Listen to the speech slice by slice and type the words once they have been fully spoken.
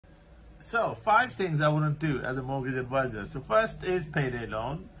So 5 things I wouldn't do as a mortgage advisor. So first is payday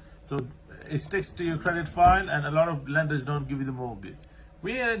loan. So it sticks to your credit file and a lot of lenders don't give you the mortgage.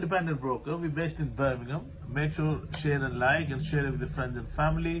 We are an independent broker. We're based in Birmingham. Make sure share and like and share it with your friends and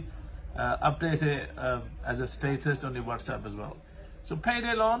family. Update it as a status on your WhatsApp as well. So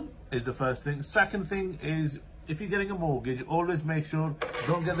payday loan is the first thing. Second thing is, if you're getting a mortgage, always make sure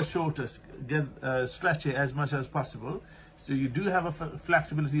don't get the shortest, stretch it as much as possible. So you do have a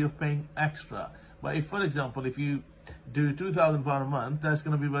flexibility of paying extra. But if, for example, if you do £2,000 a month, that's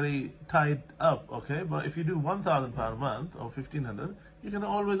going to be very tied up, okay? But if you do £1,000 a month or 1,500, you can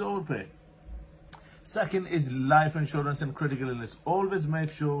always overpay. Second is life insurance and critical illness. Always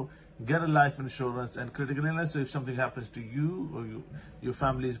make sure get a life insurance and critical illness, so if something happens to you or your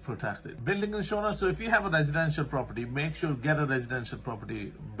family is protected. Building insurance, so if you have a residential property, make sure get a residential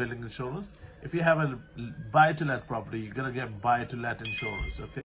property building insurance. If you have a buy-to-let property, you're gonna get buy-to-let insurance, okay?